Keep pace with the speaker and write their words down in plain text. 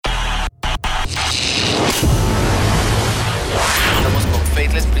Estamos con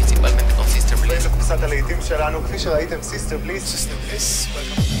Faithless, principalmente con Sister Bliss. קבוצת הלהיטים שלנו, כפי שראיתם, Sister Bliss. Sister Bliss,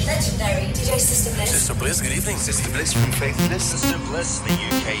 Legendary DJ Sister Bliss. Sister Bliss, good evening. Sister Bliss from Faithless. Sister Bliss, the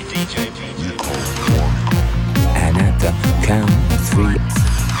UK DJ. And at the count of 3,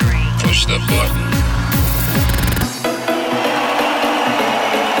 Push the button.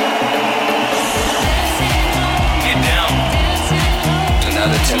 Get down. Do not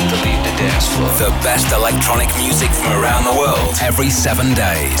attempt to leave the dance floor. the best electronic music from around the world every 7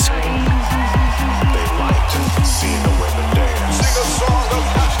 days. They like seeing the women dance. Sing a song of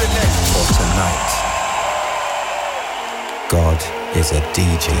happiness. For tonight, God is a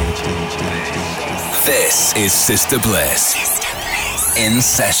DJ. This is Sister Bliss. In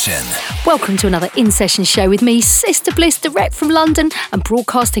session. Welcome to another In Session show with me, Sister Bliss, direct from London and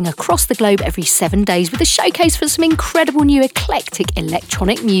broadcasting across the globe every 7 days with a showcase for some incredible new eclectic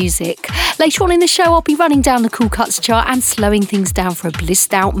electronic music. Later on in the show, I'll be running down the Cool Cuts chart and slowing things down for a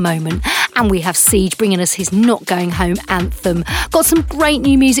blissed out moment. And we have Siege bringing us his Not Going Home anthem. Got some great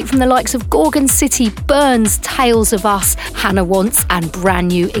new music from the likes of Gorgon City, Burns, Tales of Us, Hannah Wants, and brand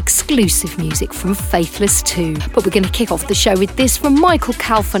new exclusive music from Faithless 2. But we're going to kick off the show with this from Michael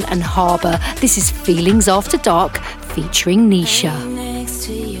Calfan and Harbour. This is Feelings After Dark featuring Nisha. Next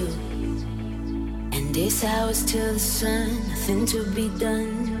to you, and this hours till the sun, nothing to be done.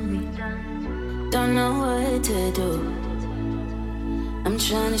 Don't know what to do. I'm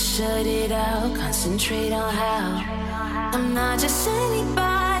trying to shut it out, concentrate on how I'm not just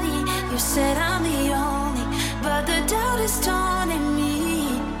anybody. You said I'm the only, but the doubt is taunting me.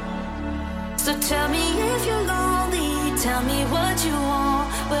 So tell me if you're lonely, tell me what you want.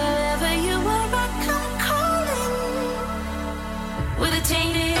 Wherever you are, I come calling. With a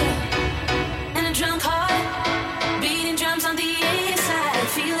tainted and a drunk heart, beating drums on the inside,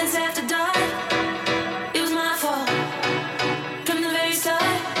 feelings after dark. It was my fault from the very start.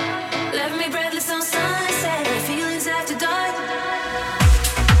 Left me breathless on sunset, feelings after dark.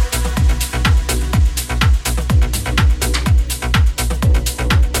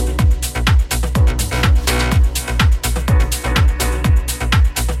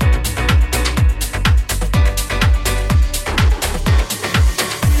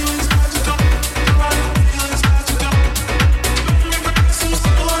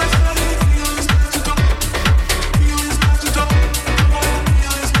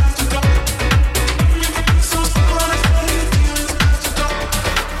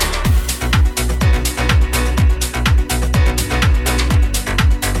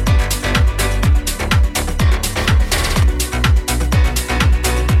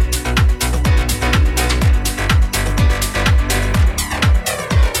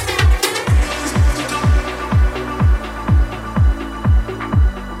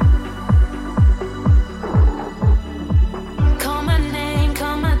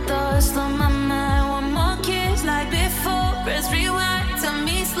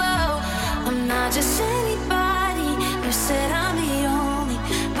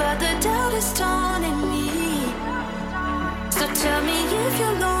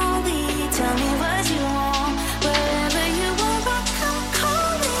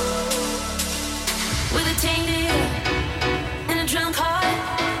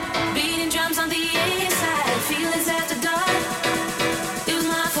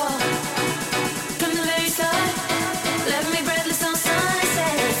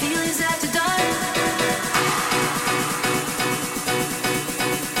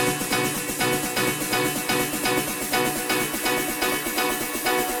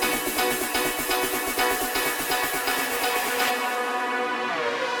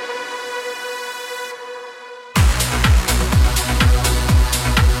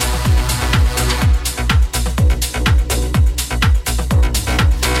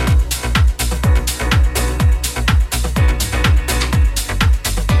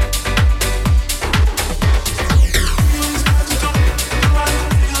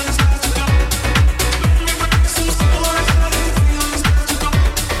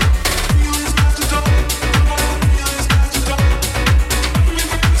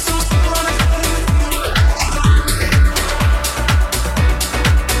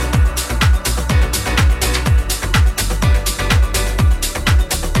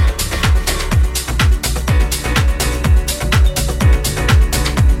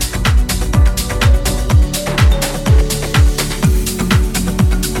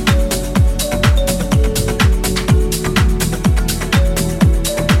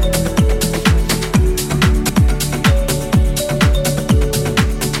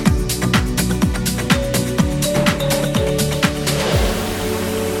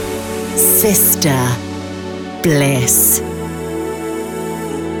 Sister Bliss.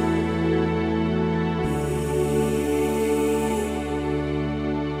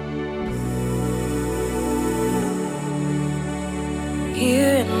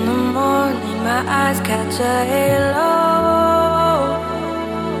 Here in the morning, my eyes catch a halo.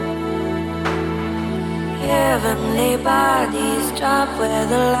 Heavenly bodies drop where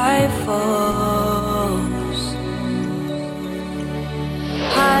the light falls.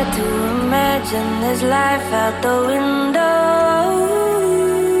 Hard to imagine there's life out the window.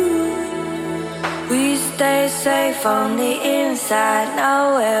 We stay safe on the inside,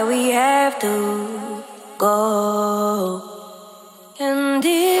 know where we have to go. And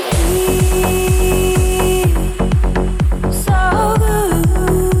it feels so good,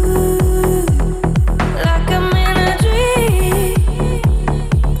 like I'm in a dream.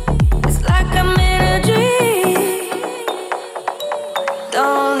 It's like I'm in a dream.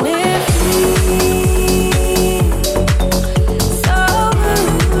 Don't it feel so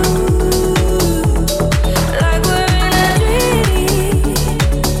good, like we're in a dream.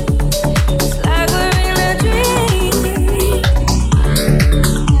 It's like we're in a dream.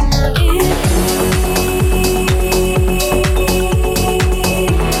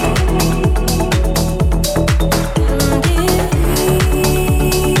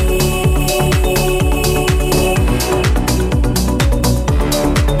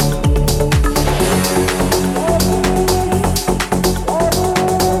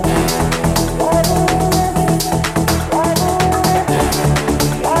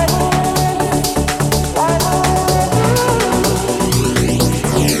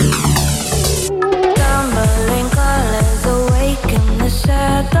 Tumbling colors awaken the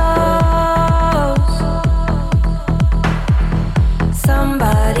shadows.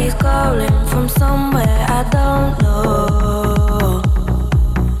 Somebody's calling from somewhere I don't know.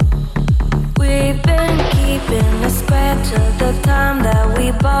 We've been keeping a scratch of the time that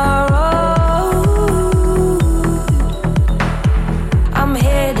we borrowed. I'm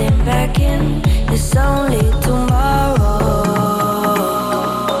heading back in, it's only tomorrow.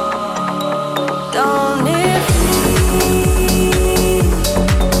 Don't it feel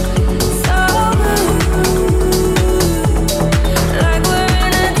so good, like we're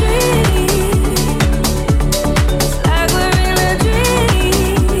in a dream. It's like we're in a dream.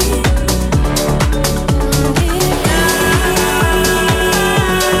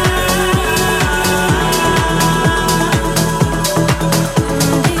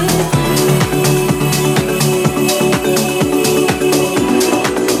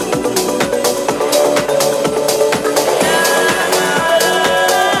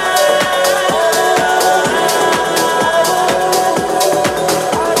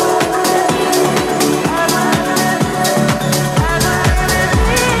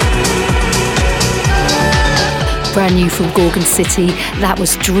 Brand new from Gorgon City, that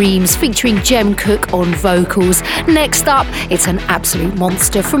was Dreams featuring Jem Cook on vocals. Next up, it's an absolute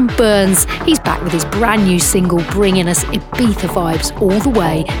monster from Burns. He's back with his brand new single bringing us Ibiza vibes all the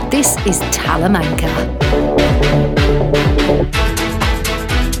way. This is Talamanca.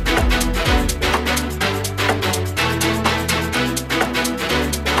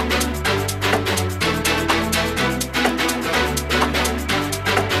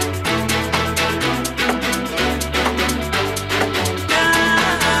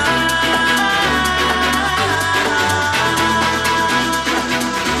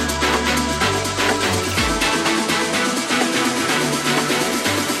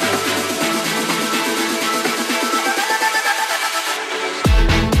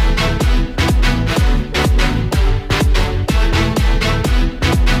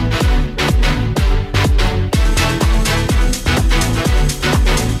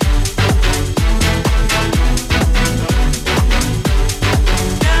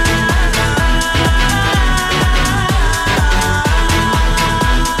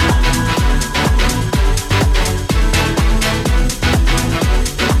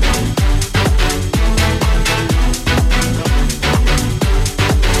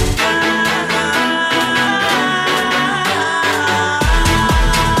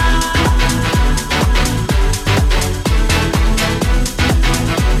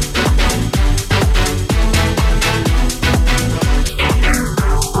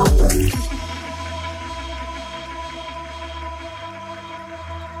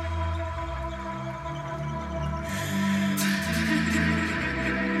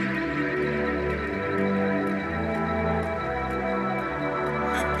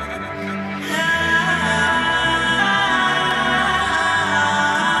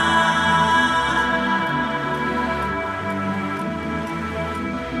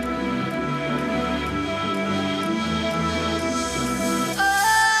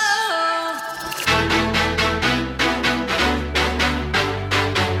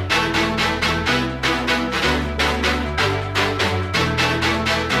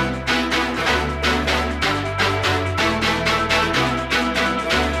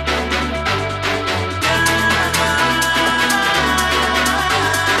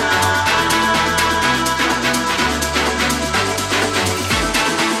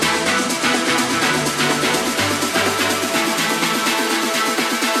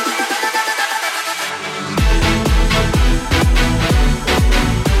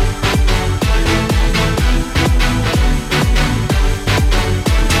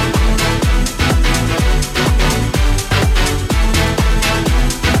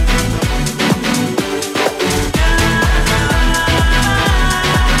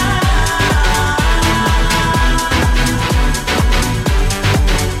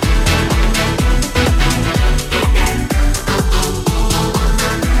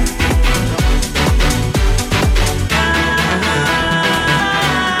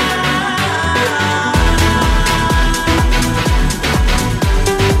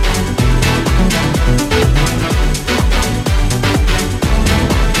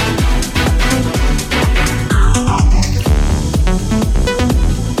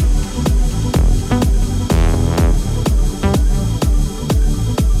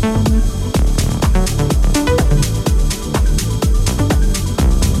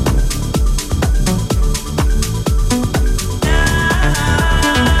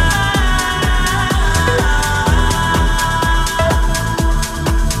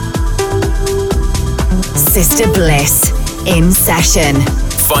 Sister Bliss in session.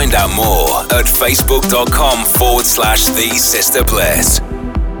 Find out more at facebook.com/The Sister Bliss.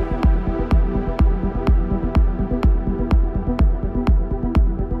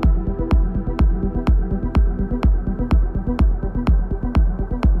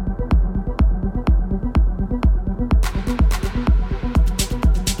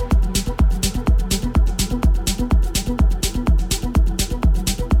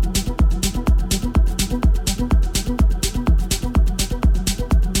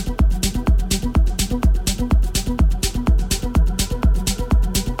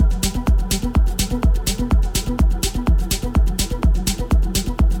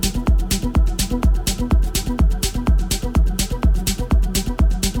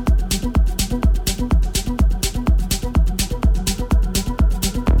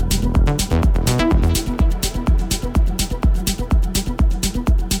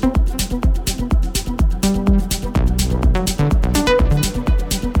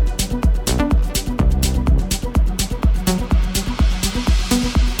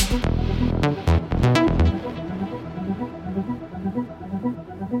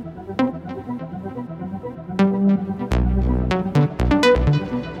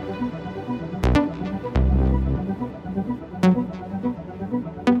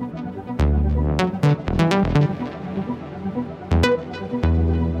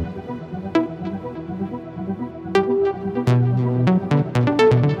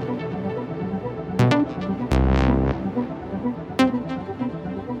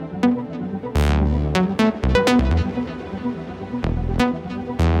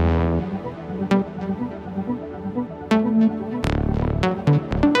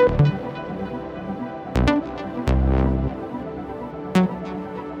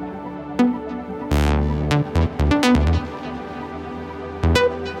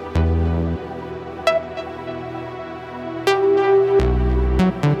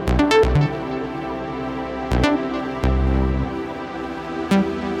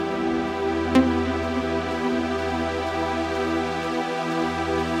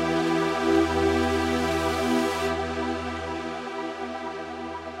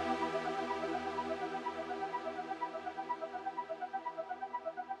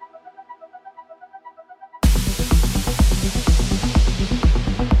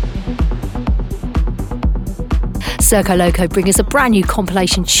 Circo Loco bring us a brand new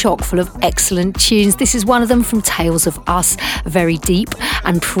compilation chock full of excellent tunes. This is one of them from Tales of Us, very deep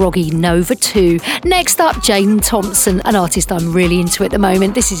and proggy Nova 2. Next up, Jaden Thompson, an artist I'm really into at the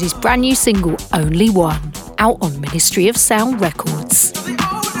moment. This is his brand new single, Only One, out on Ministry of Sound Records.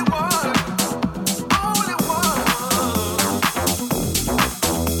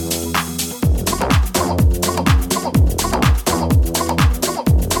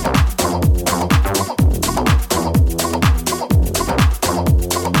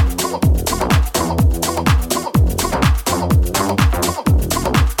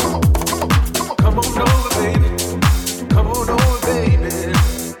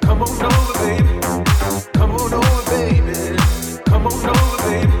 Come on over, baby. Come on over.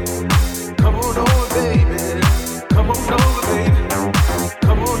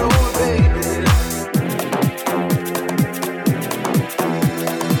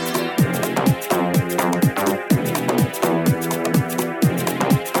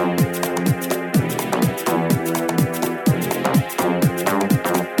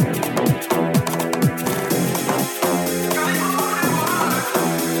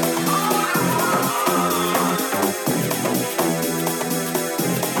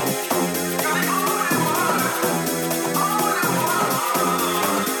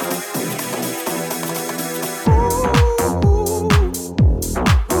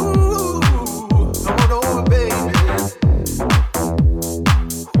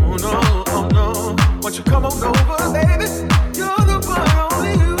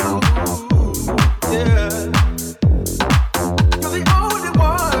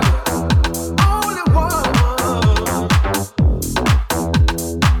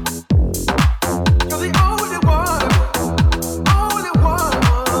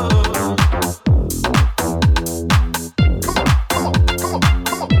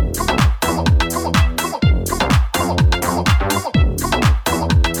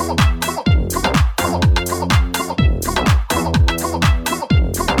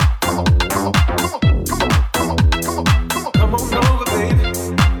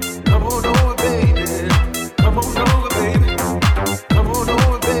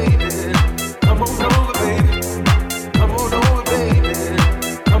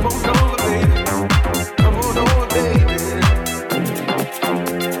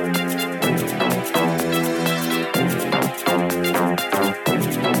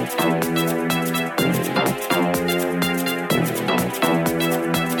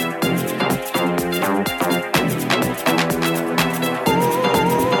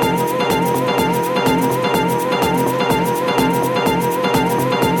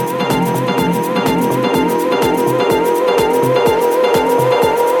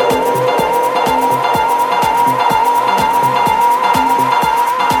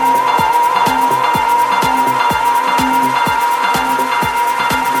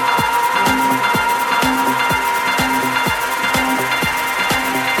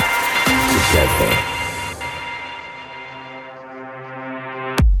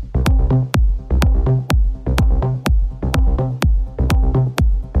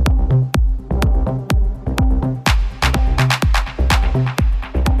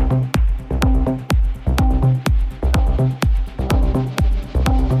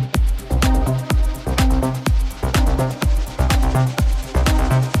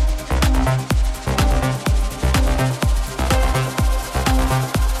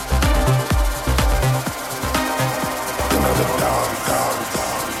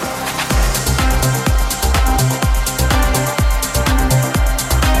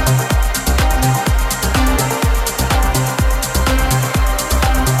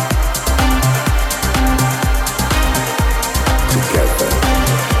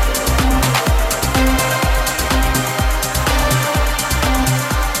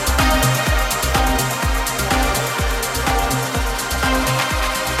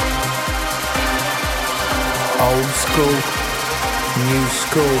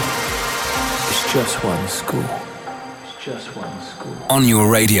 school. It's just one school. It's just one school. On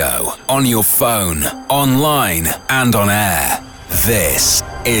your radio, on your phone, online, and on air. This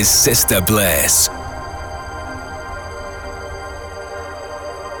is Sister Bliss.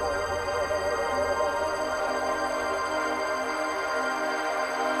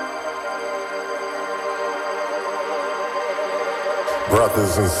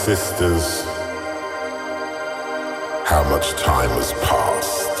 Brothers and sisters, how much time has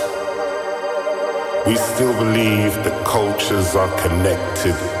passed. We still believe that cultures are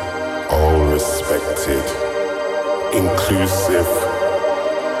connected, all respected, inclusive,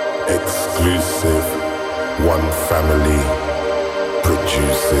 exclusive, one family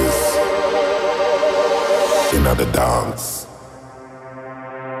produces another dance.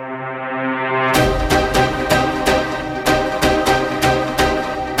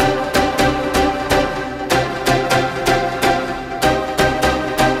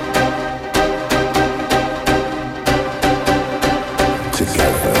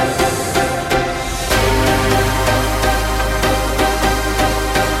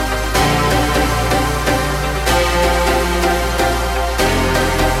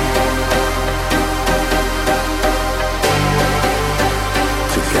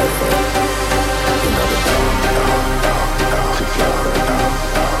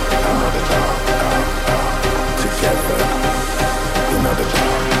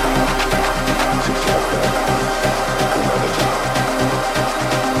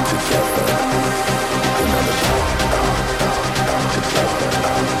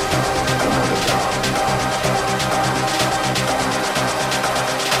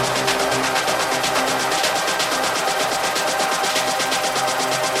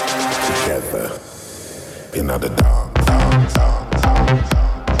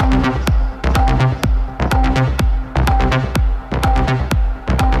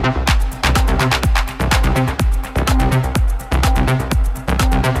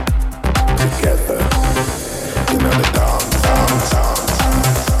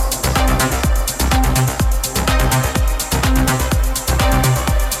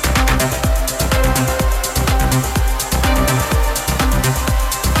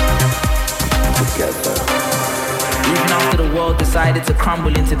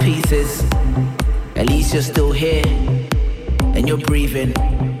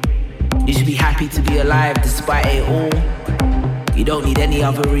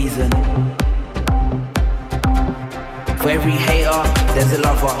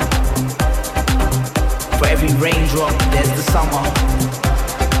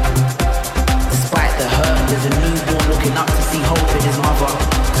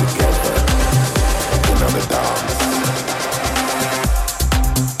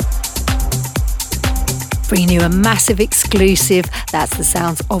 Massive exclusive. That's the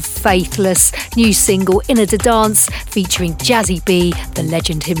sounds of Faithless. New single Inner to Dance featuring Jazzy B, the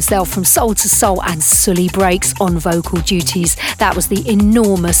legend himself from Soul to Soul, and Sully Breaks on vocal duties. That was the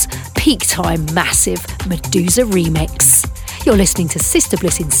enormous peak time massive Medusa remix. You're listening to Sister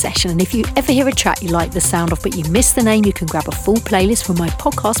Bliss in Session, and if you ever hear a track you like the sound of but you miss the name, you can grab a full playlist from my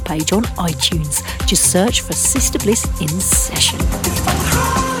podcast page on iTunes. Just search for Sister Bliss in Session.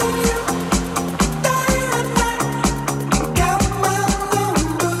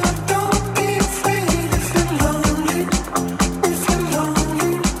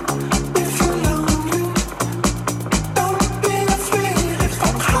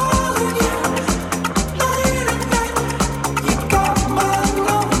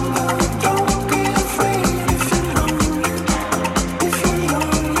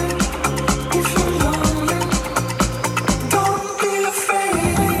 Don't be afraid.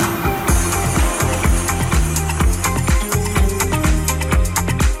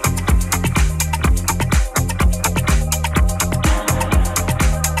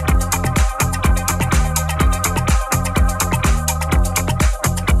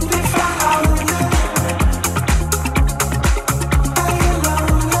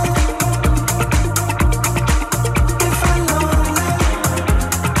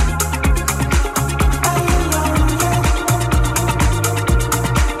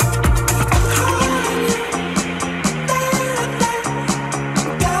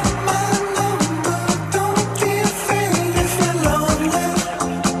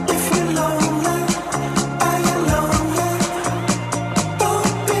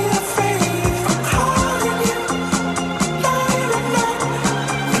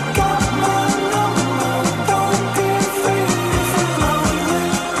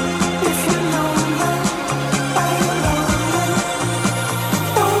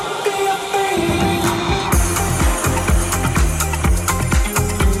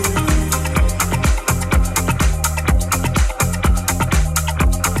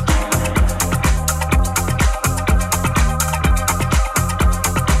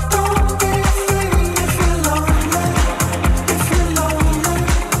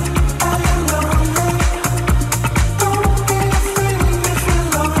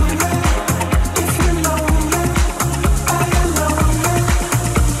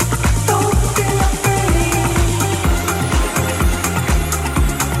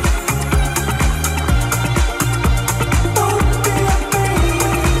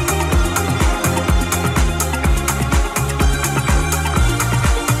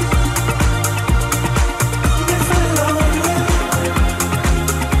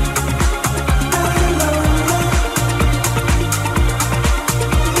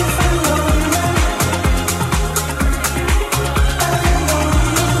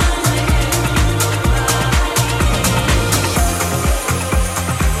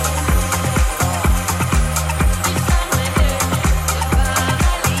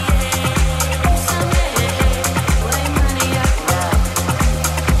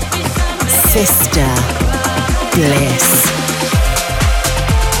 Sister Bliss.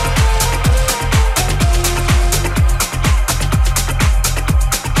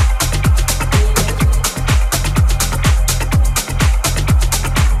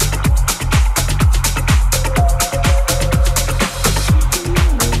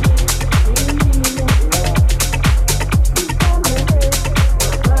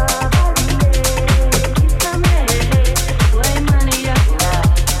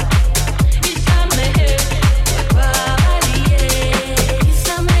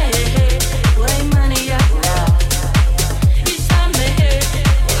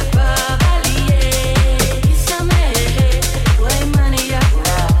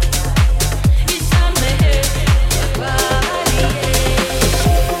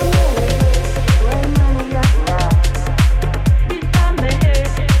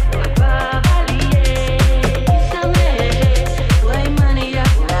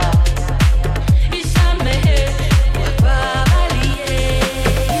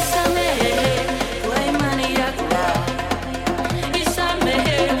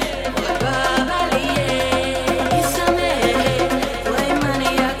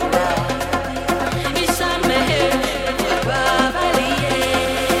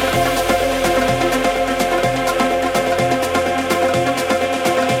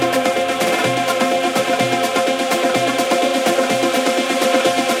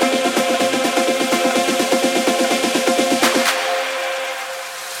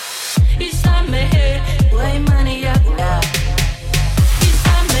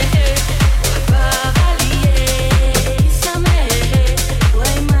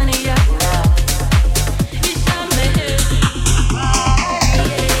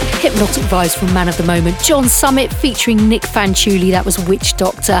 Vibes from Man of the Moment, John Summit featuring Nick Fanciulli, that was Witch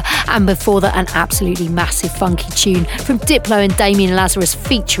Doctor, and before that an absolutely massive funky tune from Diplo and Damien Lazarus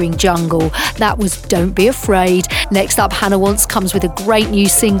featuring Jungle, that was Don't Be Afraid. Next up, Hannah Wants comes with a great new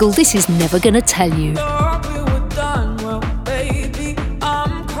single, this is Never Gonna Tell You.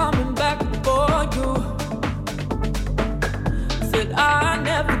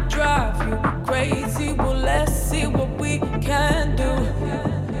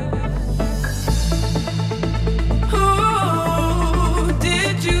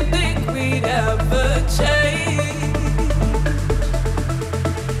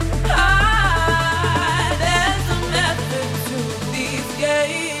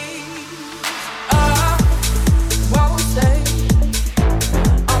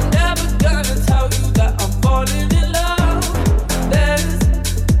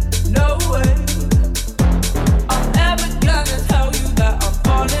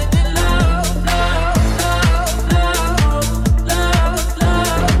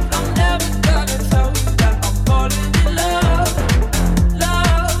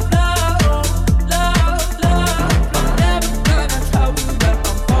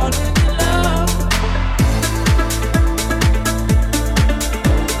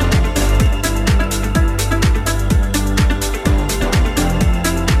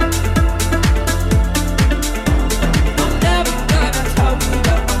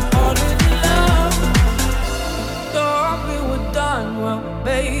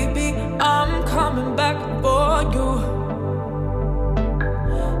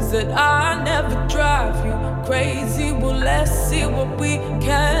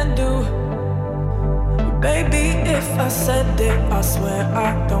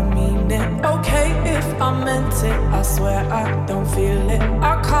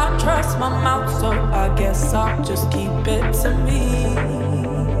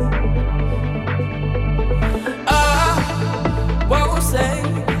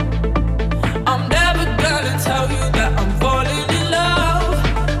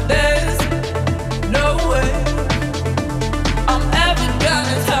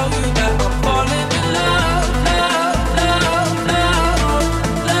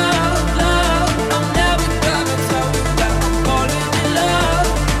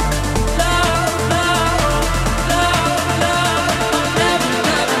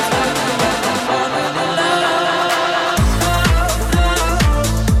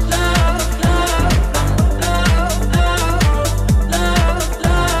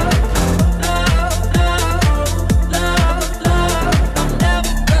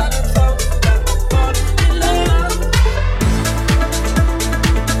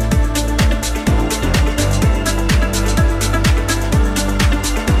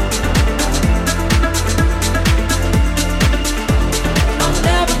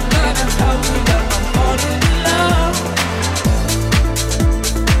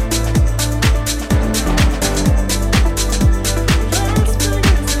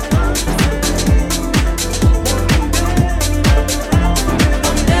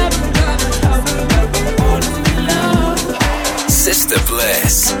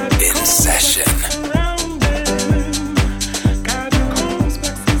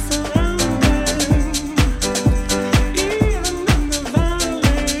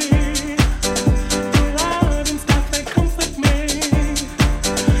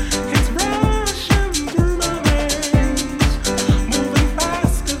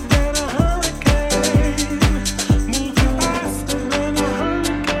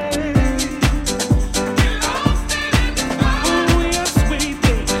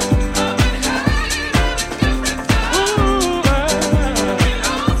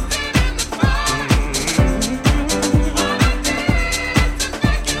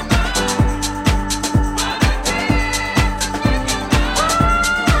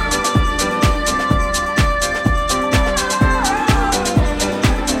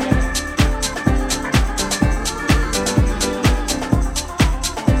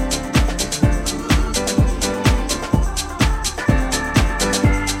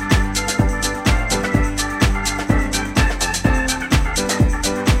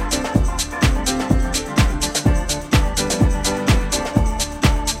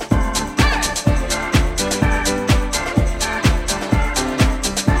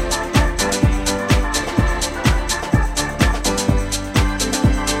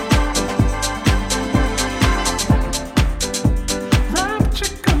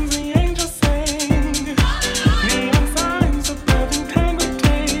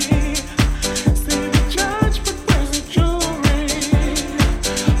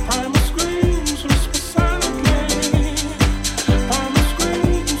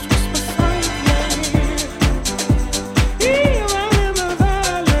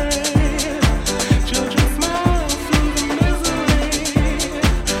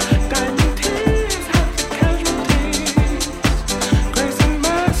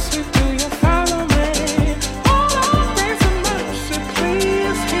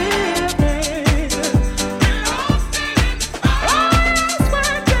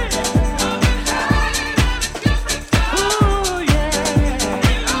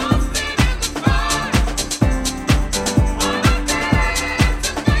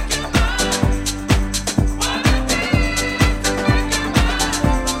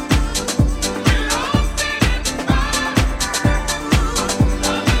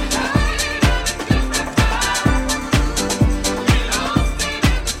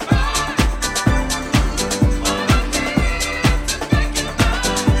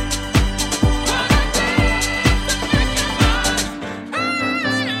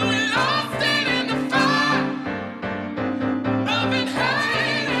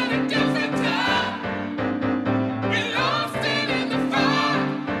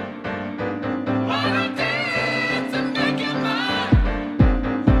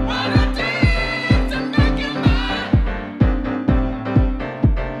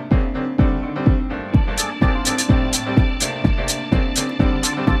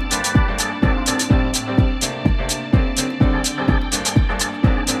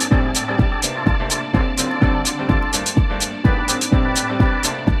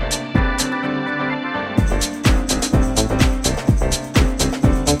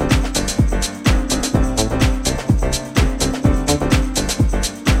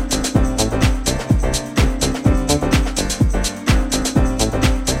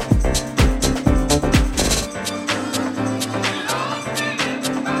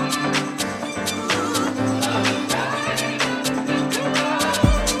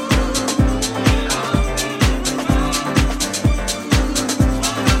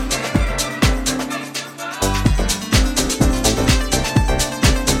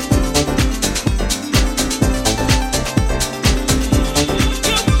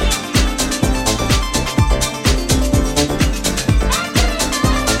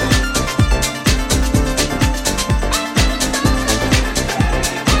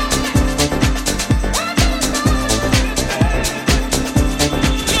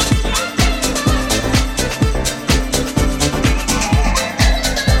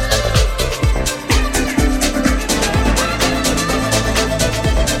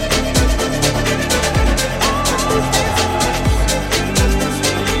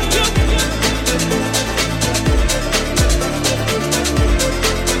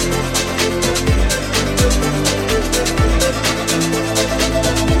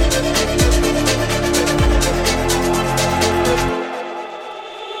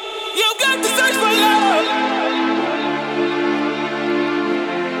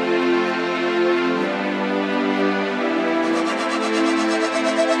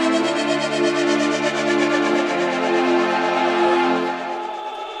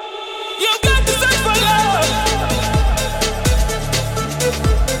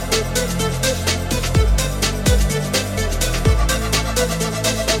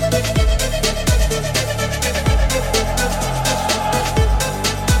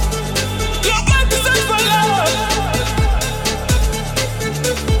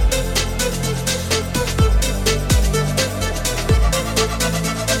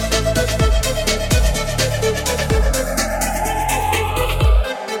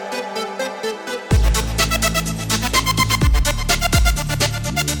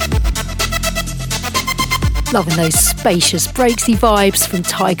 Loving those spacious, breaksy vibes from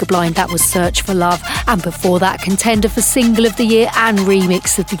Tiger Blind. That was Search for Love. And before that, contender for Single of the Year and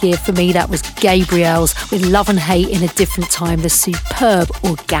Remix of the Year for me, that was Gabriel's with Love and Hate in a Different Time, the superb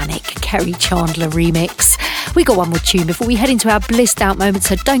Organic Kerry Chandler remix. We got one more tune before we head into our blissed out moment,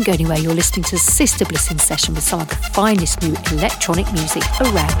 so don't go anywhere. You're listening to Sister Bliss in Session with some of the finest new electronic music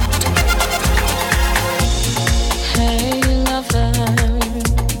around. Hey, lover.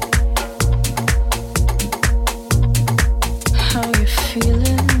 How you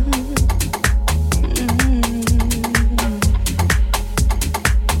feeling?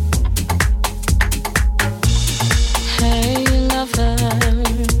 Hey, lover.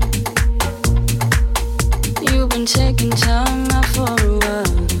 You've been taking time out for a while.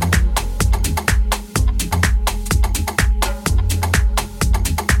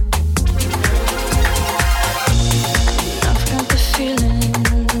 I've got the feeling.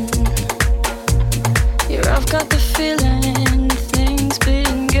 Yeah, I've got the feeling. Things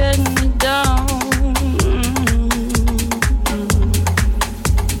been getting me down.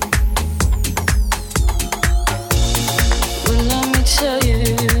 Well, let me tell you,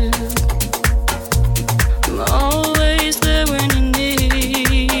 I'm always there when you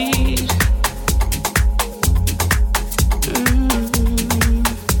need.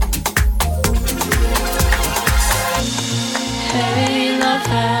 Hey,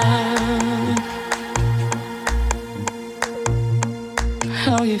 lover.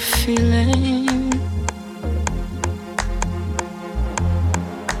 How you feeling?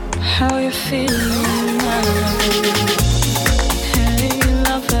 How you feeling now? Hey,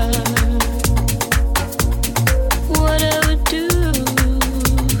 lover. What I would do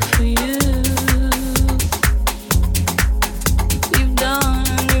for you. You've done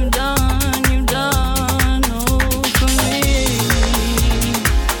all for me.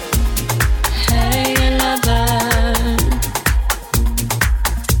 Hey, lover.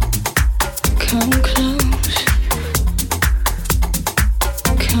 Come close.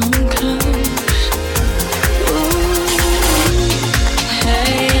 Come close. Ooh.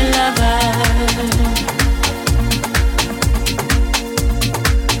 Hey, lover.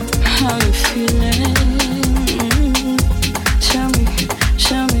 How you feeling? Tell me,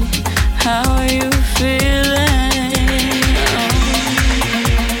 how you feeling?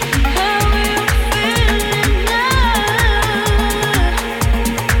 How you feeling now?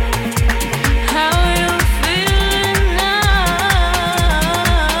 How you feeling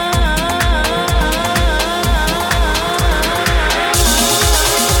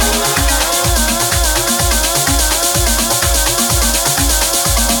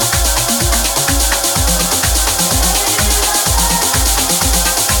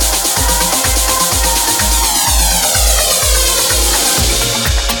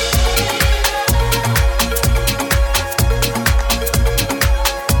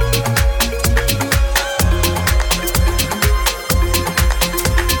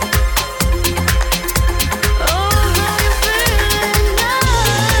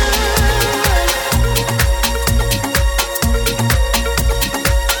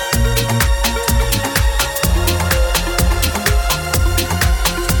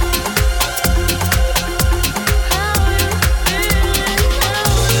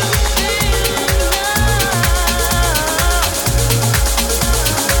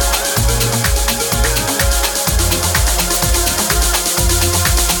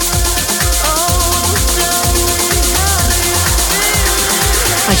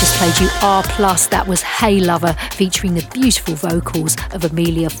I just played you R+, that was Hey Lover, featuring the beautiful vocals of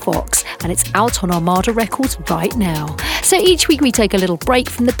Amelia Fox, and it's out on Armada Records right now. So each week we take a little break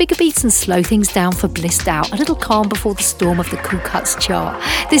from the bigger beats and slow things down for Blissed Out, a little calm before the storm of the Cool Cuts chart.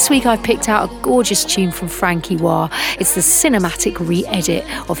 This week I've picked out a gorgeous tune from Frankie Wah. It's the cinematic re-edit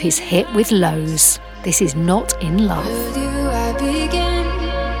of his hit with Lowe's. This is Not in Love. With you I begin.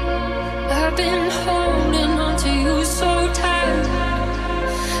 I've been holding on to you so tight,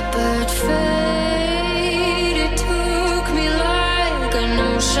 but fate, it took me like an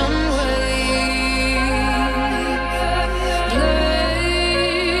ocean wave.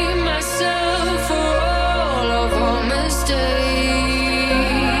 Blame myself.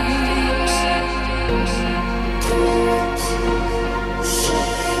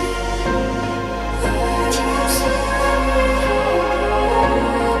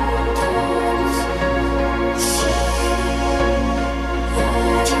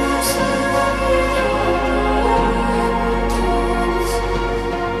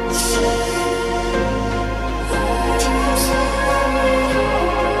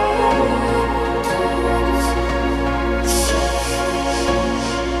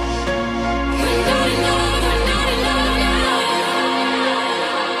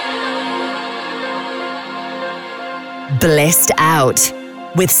 Blissed Out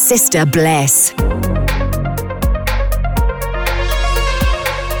with Sister Bliss.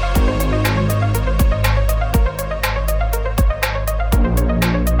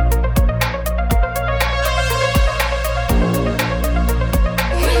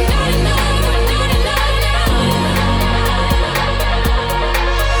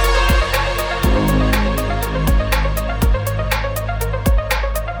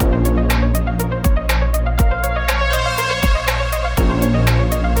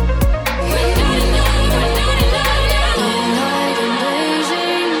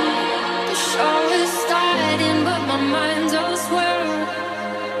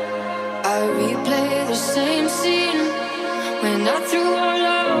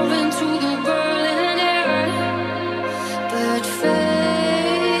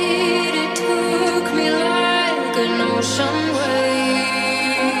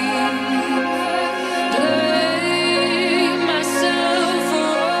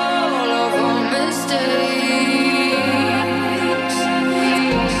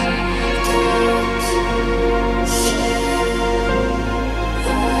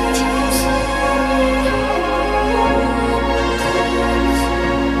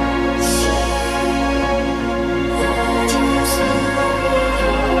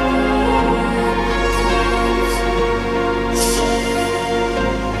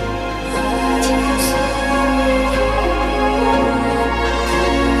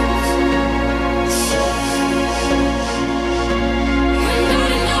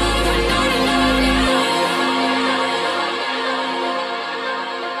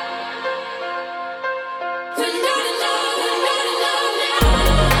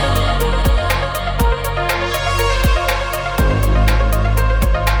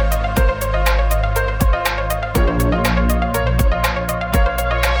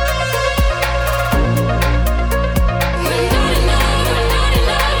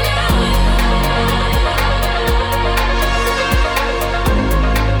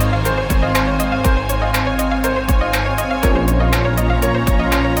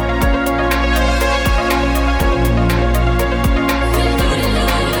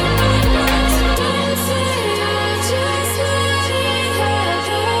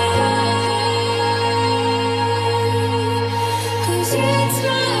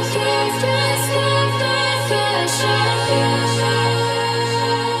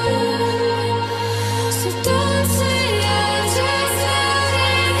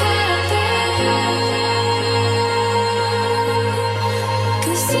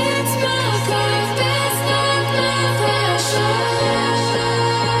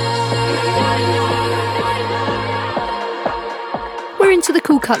 Into the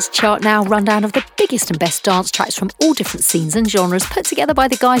Cool Cuts chart now, rundown of the biggest and best dance tracks from all different scenes and genres, put together by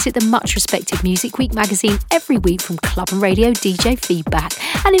the guys at the much respected Music Week magazine every week from club and radio DJ feedback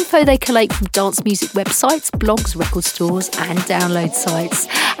and info they collate from dance music websites, blogs, record stores and download sites.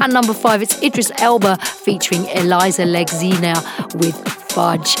 At number 5, it's Idris Elba featuring Eliza Legzina with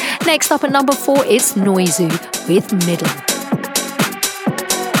Fudge. Next up at number 4, it's Noizu with Middle.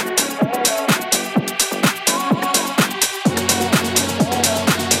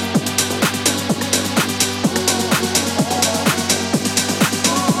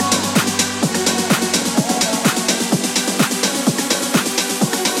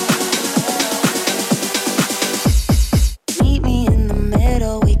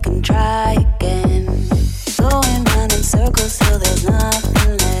 Circles till there's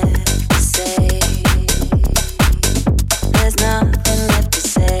nothing left to say.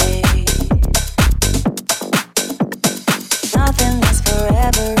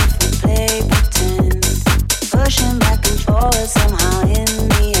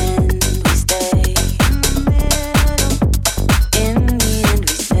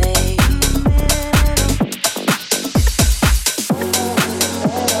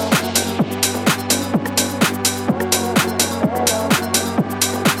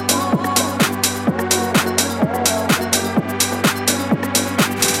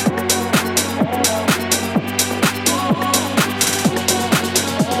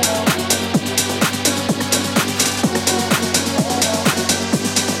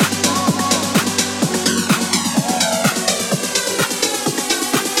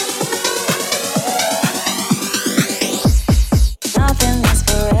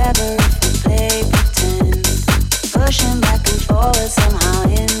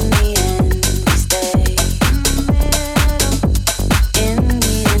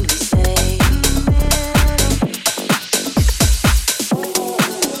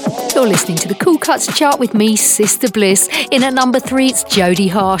 You're listening to the Cool Cuts chart with me, Sister Bliss. In at number 3, it's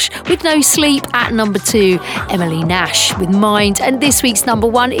Jodie Harsh with No Sleep. At number 2, Emily Nash with Mind. And this week's number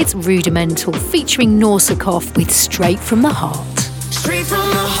 1, it's Rudimental featuring Norsakov with Straight From The Heart. Straight from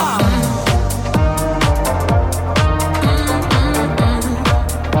the heart.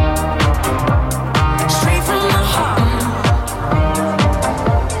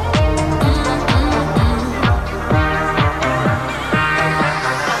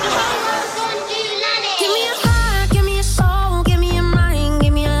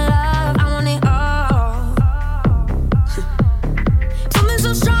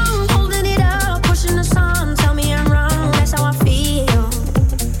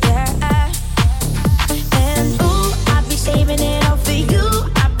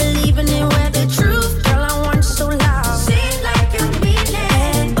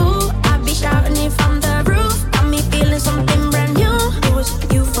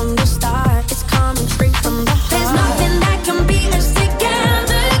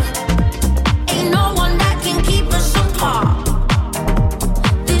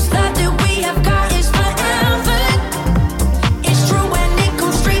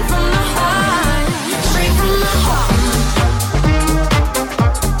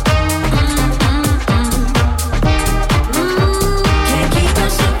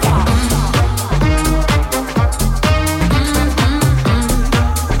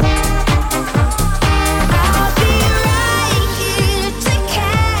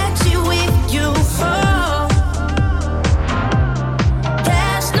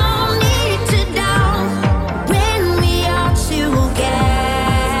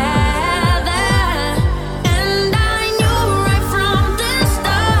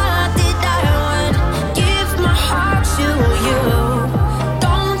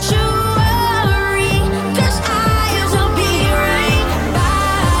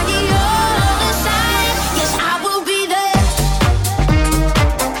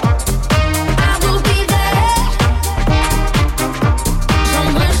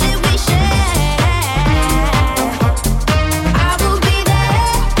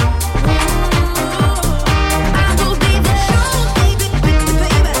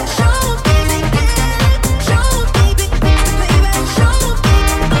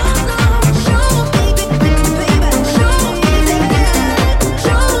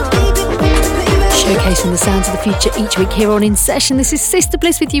 The sounds of the future each week here on In Session. This is Sister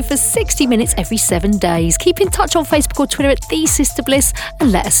Bliss with you for 60 minutes every 7 days. Keep in touch on Facebook or Twitter at The Sister Bliss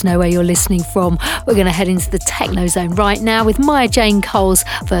and let us know where you're listening from. We're going to head into the techno zone right now with Maya Jane Coles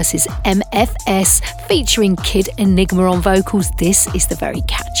versus MFS featuring Kid Enigma on vocals. This is the very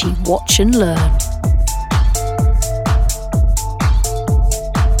catchy Watch and Learn.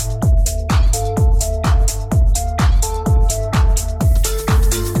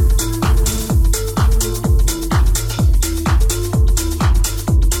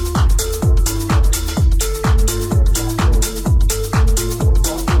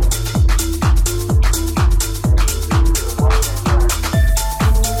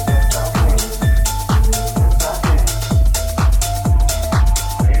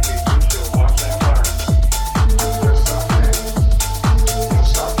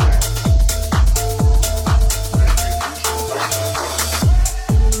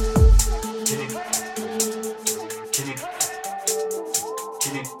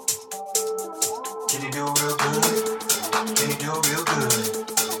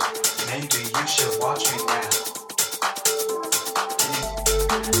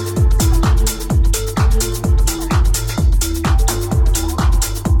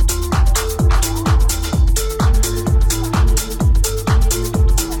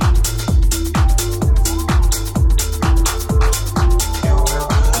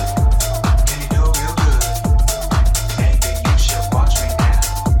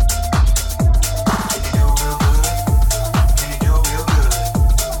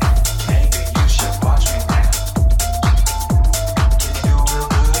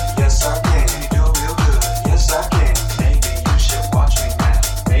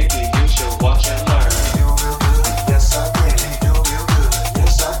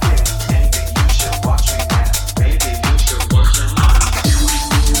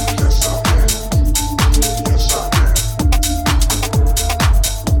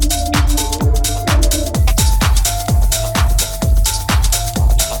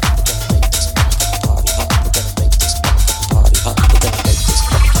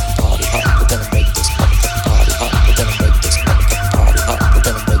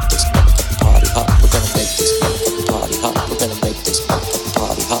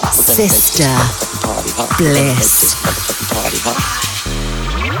 Sister Bliss.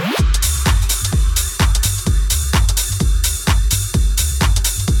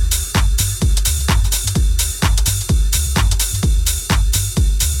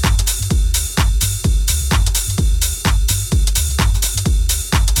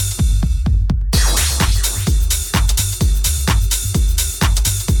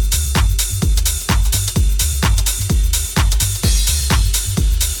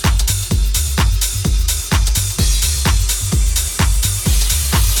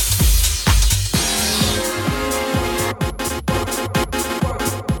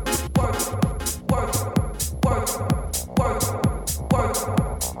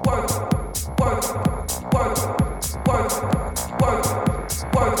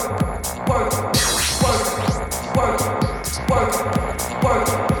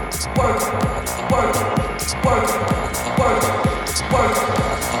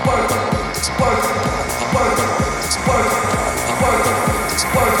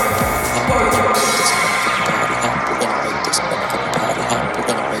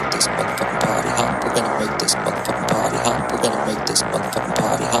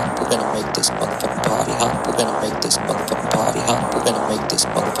 gonna make this motherfucking party hot. We're gonna make this motherfucking party hot. We're gonna make this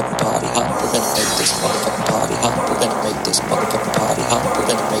motherfucking party hot. We're gonna make this motherfucking party hot. We're gonna make this motherfucking party hot. We're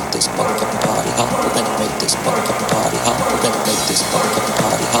gonna make this motherfucking party hot. We're gonna make this motherfucking party hot. We're gonna make this motherfucking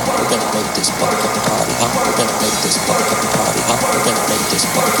party hot. We're gonna make this motherfucking party hot. We're gonna make this motherfucking party hot. We're gonna make this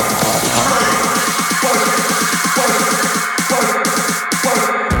motherfucking party hot.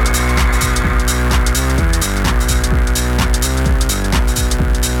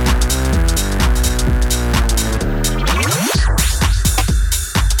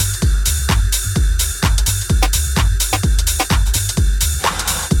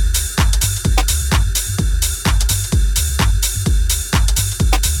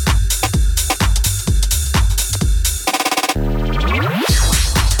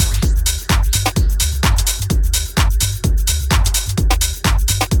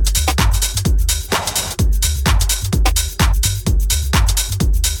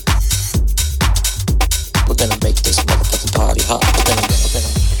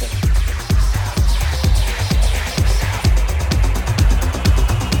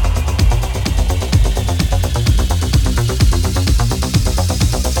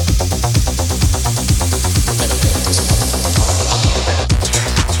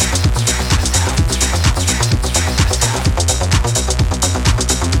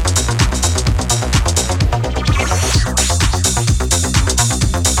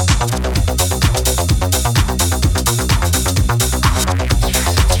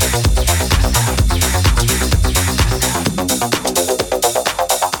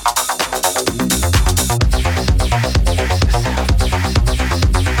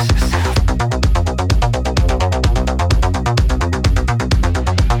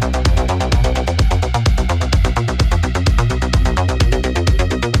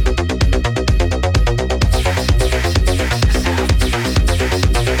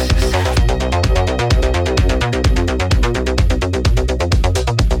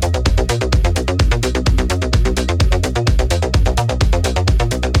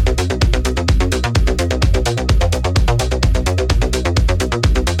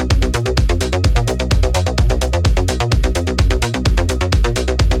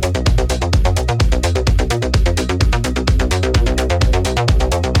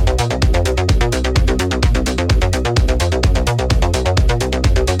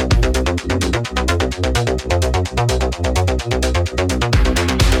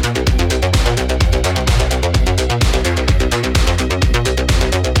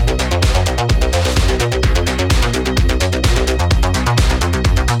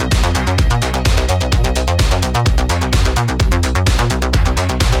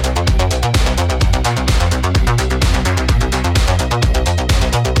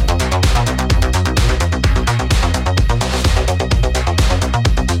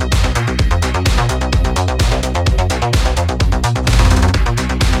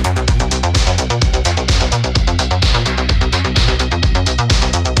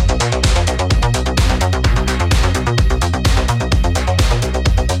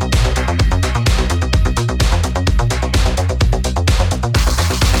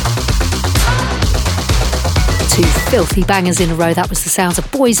 Filthy bangers in a row. That was the sounds of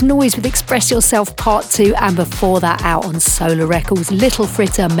Boys Noise with Express Yourself Part 2, and before that, out on Solar Records, Little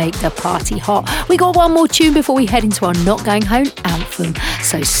Fritter, Make the Party Hot. We got one more tune before we head into our Not Going Home anthem,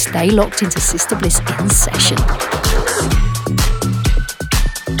 so stay locked into Sister Bliss in session.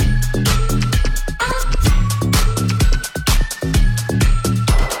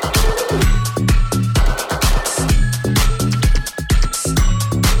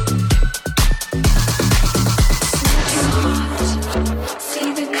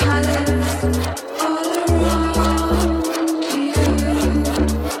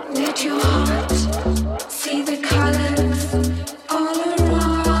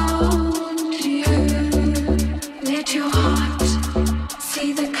 Let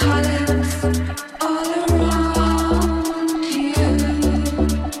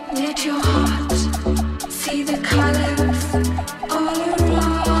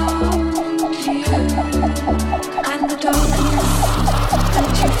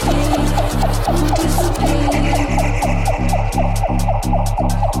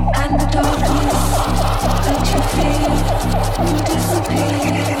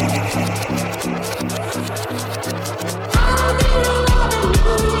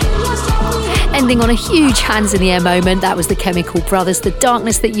Ending on a huge hands in the air moment, that was the Chemical Brothers, The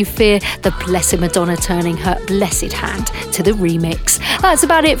Darkness That You Fear, the Blessed Madonna turning her blessed hand to the remix. That's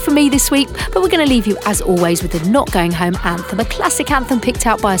about it for me this week, but we're going to leave you as always with the Not Going Home anthem, a classic anthem picked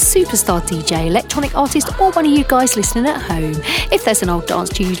out by a superstar DJ, electronic artist, or one of you guys listening at home. If there's an old dance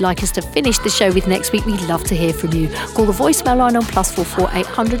tune you'd like us to finish the show with next week, we'd love to hear from you. Call the voicemail line on +44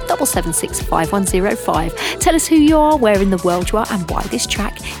 800 776 5105. Tell us who you are, where in the world you are, and why this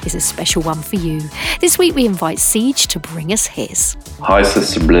track is a special one for you. This week we invite Siege to bring us his. Hi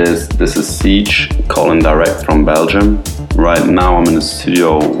Sister Bliss, this is Siege, calling direct from Belgium. Right now I'm in the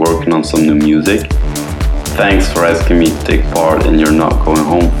studio working on some new music. Thanks for asking me to take part in your Not Going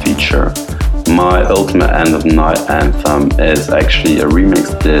Home feature. My ultimate end of night anthem is actually a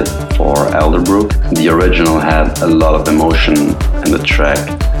remix did for Elderbrook. The original had a lot of emotion in the track,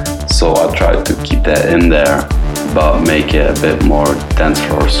 so I tried to keep that in there, but make it a bit more dance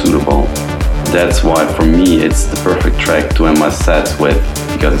floor suitable. That's why for me it's the perfect track to end my sets with,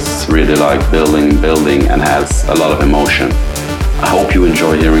 because it's really like building and has a lot of emotion. I hope you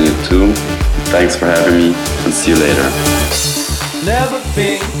enjoy hearing it too. Thanks for having me and see you later. Never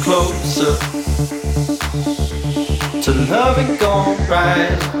been closer to loving gone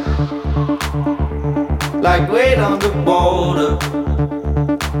right, like weight underwater.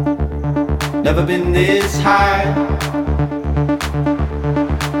 Never been this high,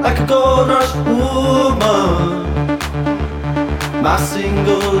 like a gold rush woman, my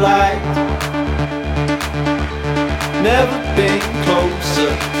single light. Never been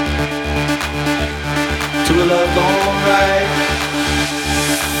closer to a love gone right.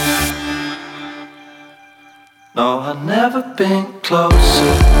 No, I've never been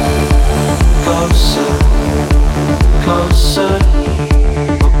closer, closer, closer,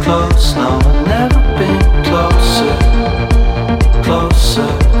 or close. No, I've never been closer, closer,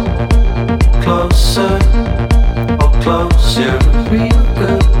 closer, or close. You're a real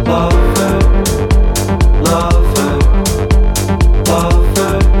good lover, lover,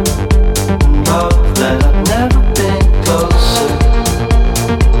 lover, love. That I've never been closer,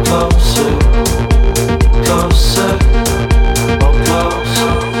 closer, closer, or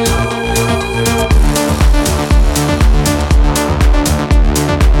closer.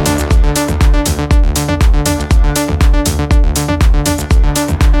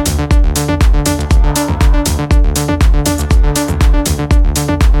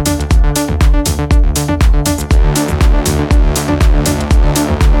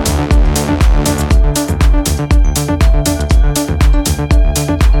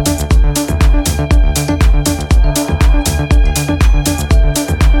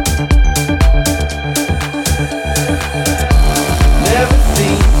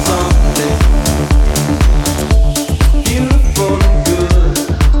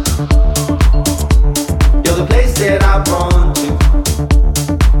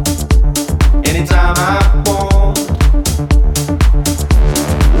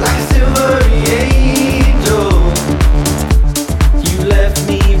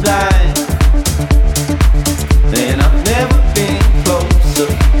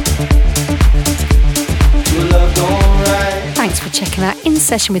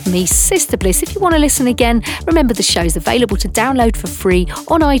 Session with me, Sister Bliss. If you want to listen again, remember the show's available to download for free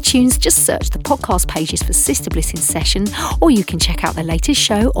on iTunes. Just search the podcast pages for Sister Bliss in Session, or you can check out the latest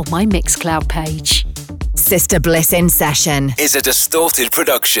show on my Mixcloud page. Sister Bliss in Session is a Distorted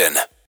production.